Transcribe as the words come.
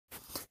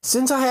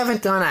Since I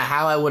haven't done a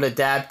How I Would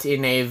Adapt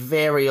in a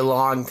very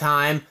long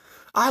time,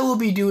 I will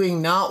be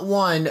doing not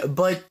one,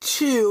 but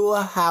two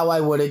How I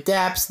Would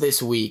Adapts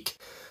this week.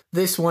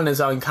 This one is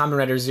on Kamen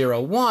Rider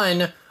Zero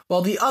One,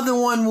 while the other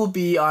one will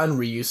be on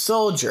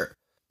Ryusoulger.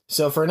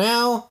 So for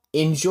now,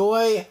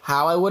 enjoy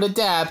How I Would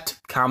Adapt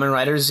Kamen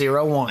Rider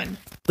Zero One.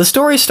 The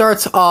story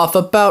starts off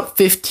about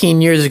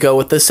 15 years ago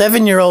with a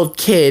 7-year-old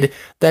kid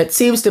that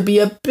seems to be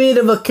a bit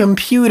of a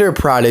computer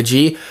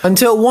prodigy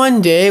until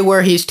one day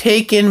where he's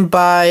taken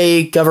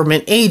by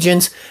government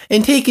agents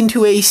and taken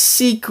to a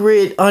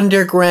secret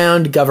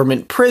underground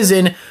government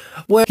prison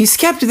where he's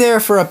kept there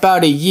for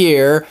about a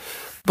year,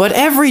 but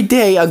every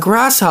day a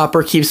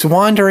grasshopper keeps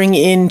wandering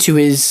into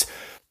his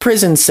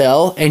prison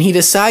cell and he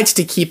decides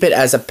to keep it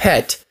as a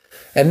pet.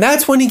 And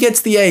that's when he gets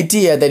the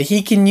idea that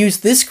he can use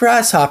this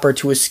grasshopper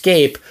to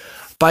escape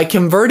by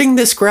converting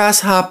this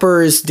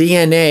grasshopper's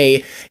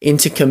DNA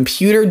into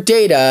computer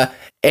data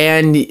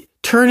and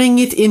turning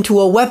it into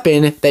a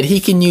weapon that he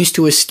can use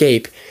to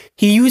escape.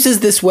 He uses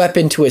this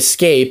weapon to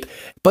escape,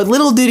 but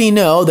little did he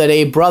know that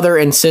a brother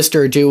and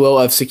sister duo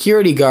of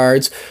security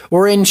guards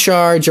were in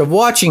charge of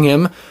watching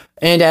him,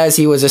 and as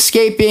he was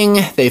escaping,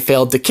 they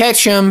failed to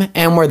catch him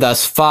and were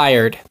thus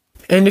fired.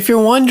 And if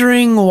you're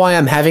wondering why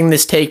I'm having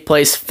this take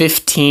place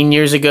 15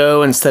 years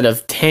ago instead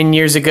of 10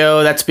 years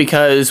ago, that's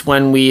because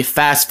when we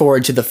fast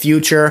forward to the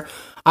future,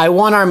 I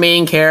want our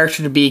main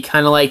character to be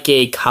kind of like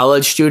a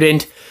college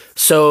student,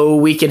 so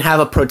we can have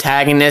a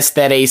protagonist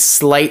that a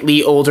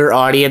slightly older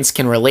audience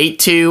can relate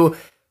to.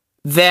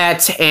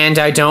 That, and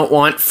I don't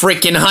want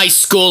freaking high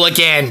school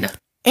again!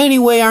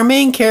 Anyway, our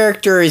main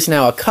character is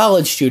now a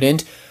college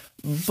student,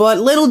 but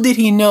little did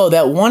he know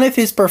that one of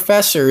his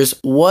professors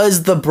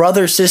was the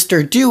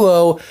brother-sister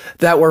duo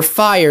that were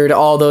fired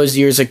all those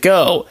years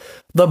ago.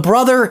 The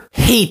brother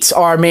hates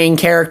our main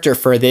character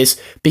for this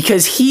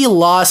because he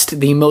lost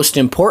the most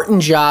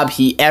important job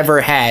he ever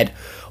had,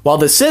 while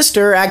the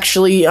sister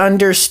actually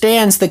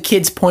understands the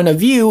kid's point of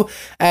view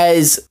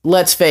as,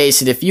 let's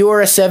face it, if you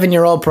were a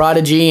 7-year-old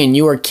prodigy and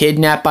you were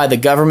kidnapped by the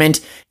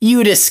government,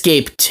 you'd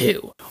escape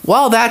too.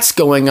 While that's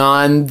going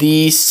on,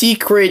 the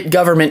secret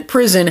government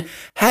prison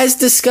has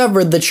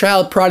discovered the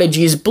child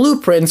prodigy's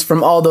blueprints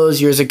from all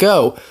those years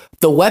ago.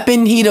 The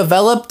weapon he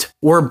developed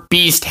were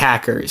beast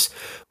hackers,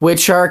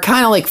 which are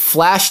kind of like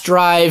flash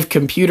drive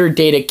computer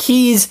data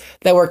keys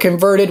that were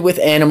converted with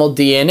animal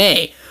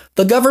DNA.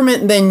 The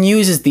government then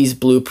uses these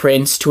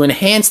blueprints to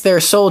enhance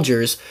their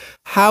soldiers.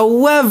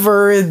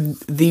 However,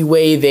 the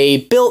way they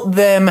built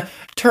them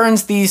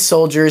turns these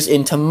soldiers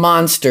into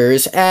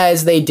monsters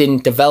as they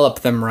didn't develop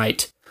them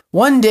right.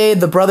 One day,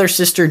 the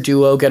brother-sister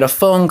duo get a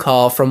phone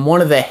call from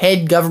one of the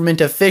head government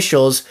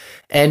officials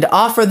and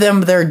offer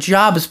them their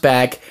jobs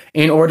back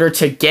in order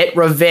to get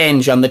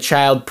revenge on the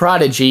child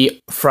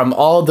prodigy from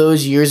all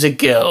those years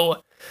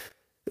ago.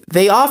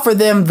 They offer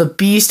them the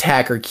beast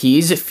hacker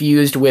keys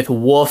fused with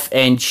wolf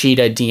and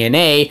cheetah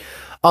DNA,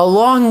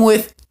 along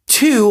with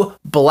 2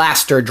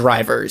 blaster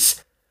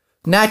drivers.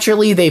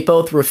 Naturally, they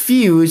both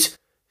refuse,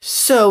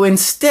 so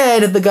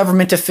instead, the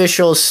government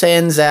official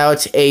sends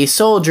out a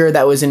soldier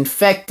that was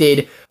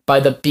infected by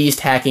the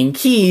beast hacking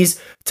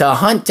keys to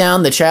hunt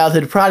down the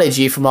childhood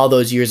prodigy from all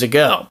those years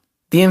ago.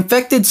 The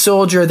infected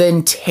soldier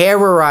then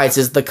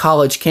terrorizes the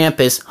college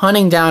campus,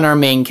 hunting down our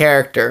main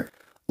character.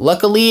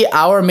 Luckily,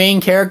 our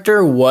main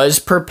character was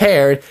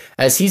prepared,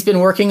 as he's been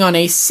working on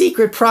a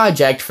secret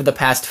project for the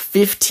past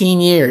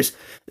 15 years.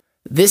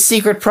 This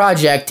secret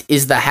project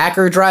is the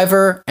hacker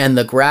driver and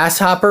the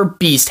grasshopper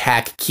beast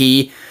hack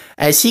key,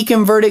 as he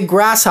converted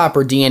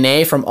grasshopper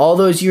DNA from all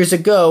those years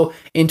ago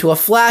into a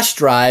flash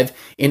drive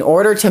in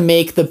order to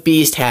make the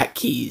beast hack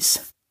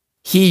keys.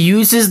 He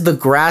uses the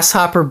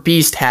grasshopper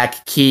beast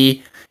hack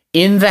key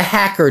in the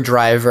hacker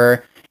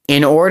driver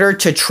in order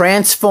to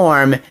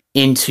transform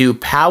into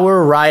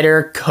Power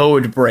Rider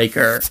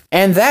Codebreaker.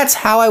 And that's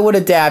how I would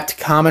adapt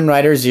Kamen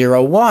Rider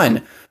Zero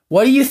One.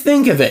 What do you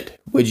think of it?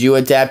 Would you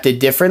adapt it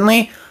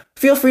differently?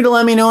 Feel free to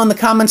let me know in the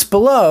comments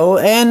below,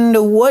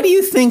 and what do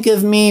you think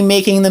of me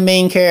making the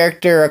main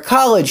character a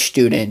college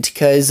student?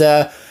 Because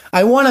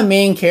I want a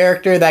main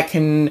character that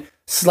can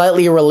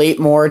slightly relate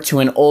more to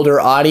an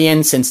older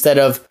audience instead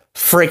of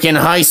freaking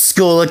high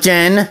school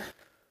again.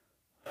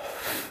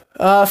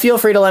 Feel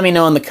free to let me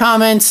know in the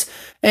comments,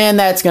 and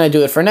that's going to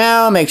do it for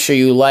now. Make sure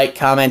you like,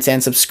 comment,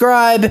 and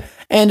subscribe,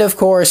 and of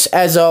course,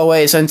 as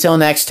always, until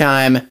next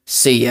time,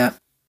 see ya.